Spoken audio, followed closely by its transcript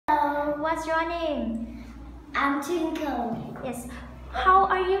what's your name? I'm Twinkle. Yes. How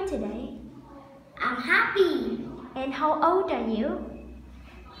are you today? I'm happy. And how old are you?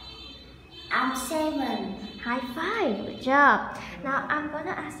 I'm 7. High five. Good job. Now I'm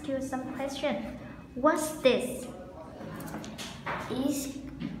gonna ask you some question. What's this?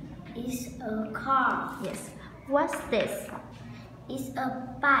 It's a car. Yes. What's this? It's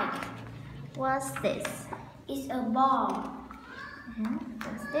a bike. What's this? It's a ball.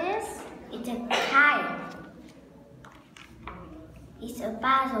 What's this? It's a kite. It's a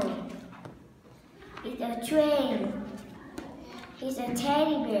puzzle. It's a train. It's a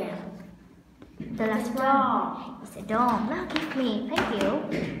teddy bear. The last It's a one. dog. It's a dog. Now give me. Thank you.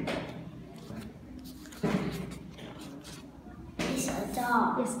 It's a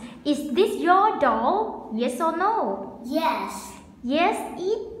dog. Yes. Is this your doll? Yes or no? Yes. Yes,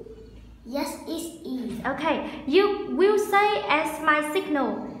 it. Yes, it is. Okay. You will say as my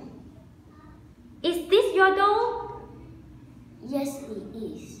signal. Is this your doll? Yes, it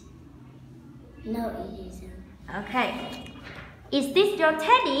is. No, it isn't. Okay. Is this your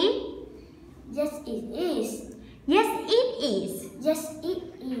teddy? Yes, it is. Yes, it is. Yes, it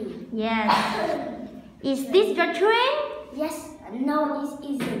is. Yes. Is this your train? Yes, no, it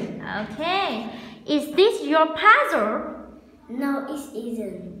isn't. Okay. Is this your puzzle? No, it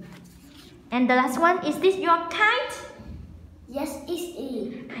isn't. And the last one, is this your kite? Yes, it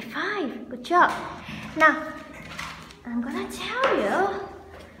is. High five. Good job. Now, I'm gonna tell you.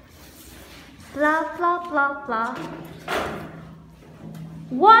 Blah, blah, blah, blah.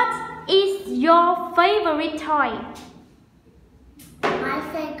 What is your favorite toy? My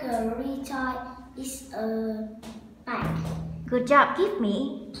favorite toy is a bike. Good job. Give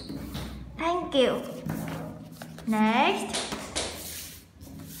me. Thank you. Next.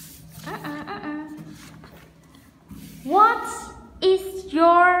 What is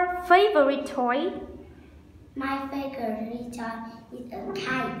your favorite toy? My favorite toy is a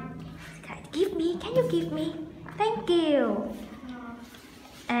kite. Give me. Can you give me? Thank you.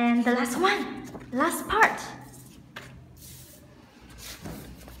 And the last one. Last part.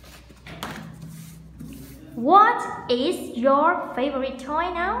 What is your favorite toy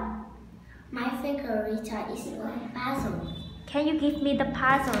now? My favorite toy is a puzzle. Can you give me the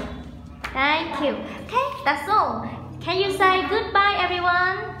puzzle? Thank you. Okay, that's all. Can you say goodbye,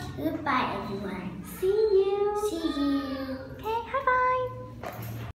 everyone? Goodbye, everyone. See you. See you.